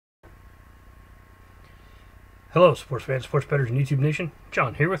Hello, sports fans, sports bettors, and YouTube Nation.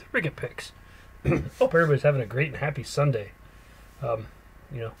 John here with Ricket Picks. Hope everybody's having a great and happy Sunday. Um,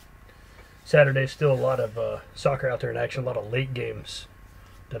 you know, Saturday still a lot of soccer out there in action, a lot of late games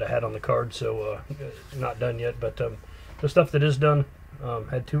that I had on the card, so not done yet. But the stuff that is done,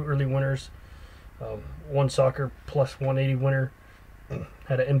 had two early winners, one soccer plus 180 winner,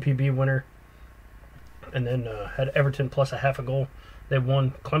 had an NPB winner, and then had Everton plus a half a goal. They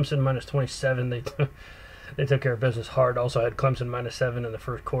won. Clemson minus 27. They took care of business hard. Also had Clemson minus 7 in the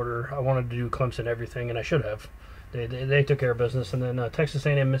first quarter. I wanted to do Clemson everything, and I should have. They took care of business. And then Texas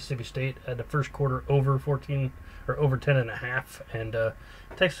A&M Mississippi State had the first quarter over 14 or over 10 and a half, and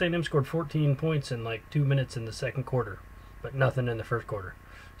Texas A&M scored 14 points in like 2 minutes in the second quarter, but nothing in the first quarter.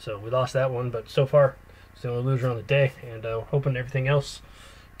 So we lost that one, but so far it's the only loser on the day, and hoping everything else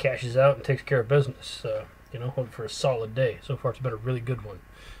cashes out and takes care of business. Hoping for a solid day. So far it's been a really good one.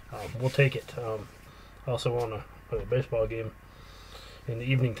 We'll take it. Also on a baseball game in the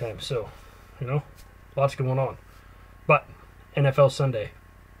evening time. So, lots going on. But NFL Sunday,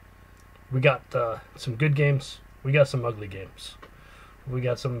 we got some good games. We got some ugly games. We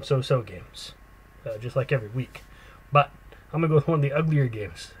got some so-so games, just like every week. But I'm going to go with one of the uglier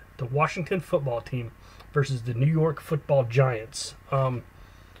games. The Washington football team versus the New York football Giants.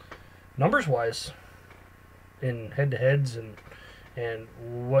 Numbers-wise, in head-to-heads and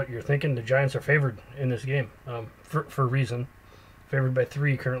what you're thinking, the Giants are favored in this game for a reason. Favored by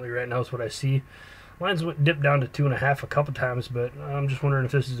 3 currently right now is what I see. Lines dipped down to 2.5 a couple times, but I'm just wondering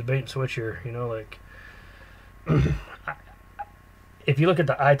if this is a bait and switch here. If you look at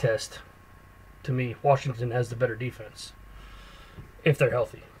the eye test, to me, Washington has the better defense if they're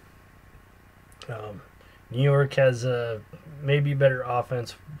healthy. New York has maybe better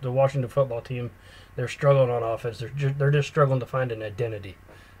offense. The Washington football team, they're struggling on offense. They're just struggling to find an identity.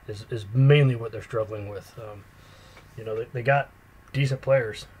 Is mainly what they're struggling with. They got decent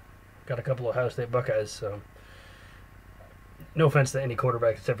players. Got a couple of Ohio State Buckeyes. No offense to any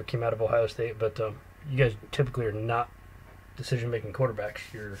quarterback that's ever came out of Ohio State, but you guys typically are not decision-making quarterbacks.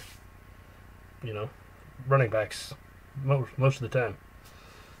 You're, running backs most of the time.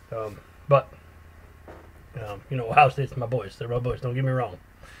 Ohio State's my boys. They're my boys. Don't get me wrong.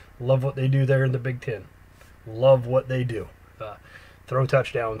 Love what they do there in the Big Ten. Love what they do. Throw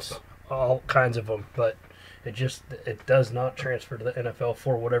touchdowns, all kinds of them. But it does not transfer to the NFL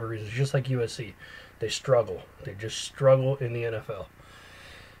for whatever reason. It's just like USC. They struggle. They just struggle in the NFL.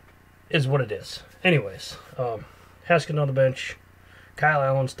 Is what it is. Anyways, Haskins on the bench. Kyle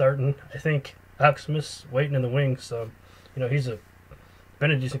Allen starting. I think Alex Smith's waiting in the wings. He's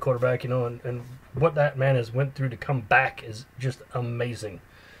been a decent quarterback, and what that man has went through to come back is just amazing.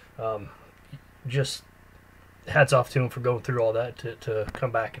 Just hats off to him for going through all that to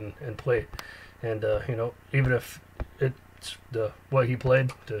come back and play. And, even if it's what he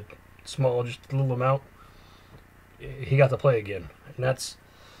played, the small, just a little amount, he got to play again. And that's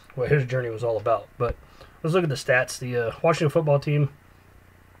what his journey was all about. But let's look at the stats. The Washington football team,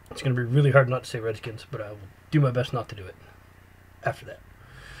 it's going to be really hard not to say Redskins, but I will do my best not to do it after that.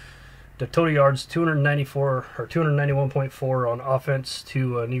 The total yards, 294 or 291.4 on offense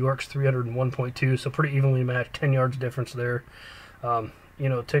to New York's 301.2, so pretty evenly matched. 10 yards difference there. 10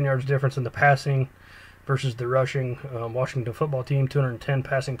 yards difference in the passing versus the rushing. Washington football team, 210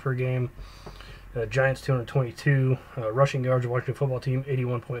 passing per game. Giants, 222. Rushing yards, Washington football team,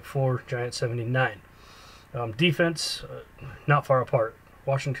 81.4. Giants, 79. Defense, not far apart.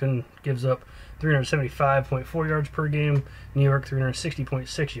 Washington gives up 375.4 yards per game. New York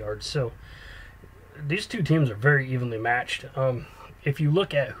 360.6 yards. So these two teams are very evenly matched. If you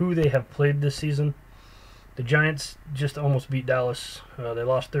look at who they have played this season, the Giants just almost beat Dallas. They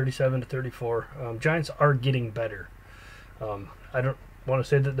lost 37-34. Giants are getting better. I don't want to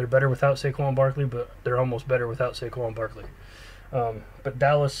say that they're better without Saquon Barkley, but they're almost better without Saquon Barkley. But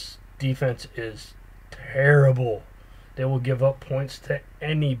Dallas defense is terrible. They will give up points to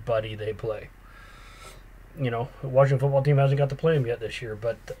anybody they play. The Washington football team hasn't got to play them yet this year,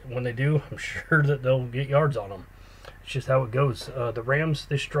 but when they do, I'm sure that they'll get yards on them. It's just how it goes. The Rams,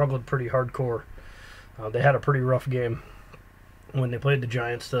 they struggled pretty hardcore. They had a pretty rough game when they played the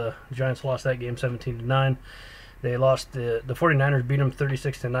Giants. The Giants lost that game 17-9. They lost the 49ers, beat them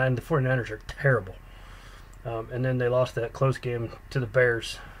 36-9. The 49ers are terrible. And then they lost that close game to the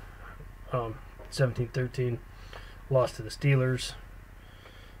Bears, 17-13. Lost to the Steelers.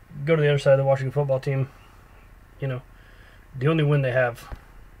 Go to the other side of the Washington football team. The only win they have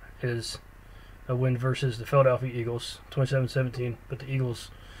is a win versus the Philadelphia Eagles, 27-17. But the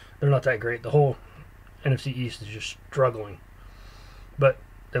Eagles, they're not that great. The whole NFC East is just struggling. But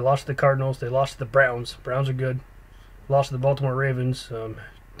They lost to the Cardinals. They lost to the Browns. Browns are good. Lost to the Baltimore Ravens.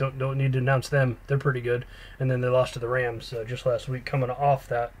 Don't need to announce them. They're pretty good. And then they lost to the Rams just last week, coming off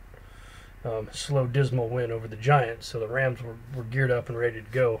that slow, dismal win over the Giants. So the Rams were geared up and ready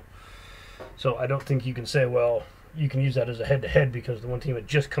to go. So I don't think you can say, well, you can use that as a head-to-head because the one team had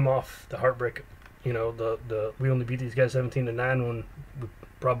just come off the heartbreak. You know, we only beat these guys 17-9 when we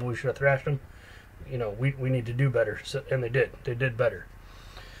probably should have thrashed them. You know, we need to do better, so, and they did. They did better.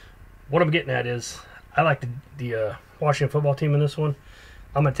 What I'm getting at is I like the Washington football team in this one.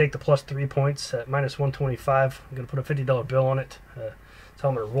 I'm going to take the plus 3 points at minus 125. I'm going to put a $50 bill on it. That's how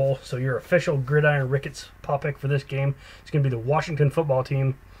I'm going to roll. So your official Gridiron Ricketts pop pick for this game is going to be the Washington football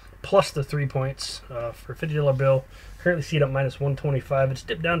team plus the 3 points for a $50 bill. Currently see it at minus 125. It's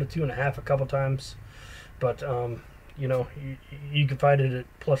dipped down to 2.5 a couple times. But, you know, you can find it at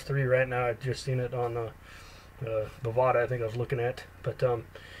plus 3 right now. I've just seen it on Bovada, I think I was looking at. But,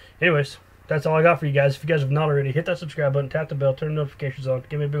 anyways, that's all I got for you guys. If you guys have not already, hit that subscribe button, tap the bell, turn notifications on.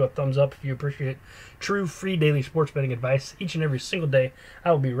 Give me a big old thumbs up if you appreciate true free daily sports betting advice each and every single day.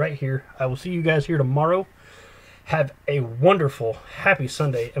 I will be right here. I will see you guys here tomorrow. Have a wonderful, happy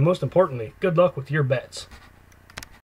Sunday, and most importantly, good luck with your bets.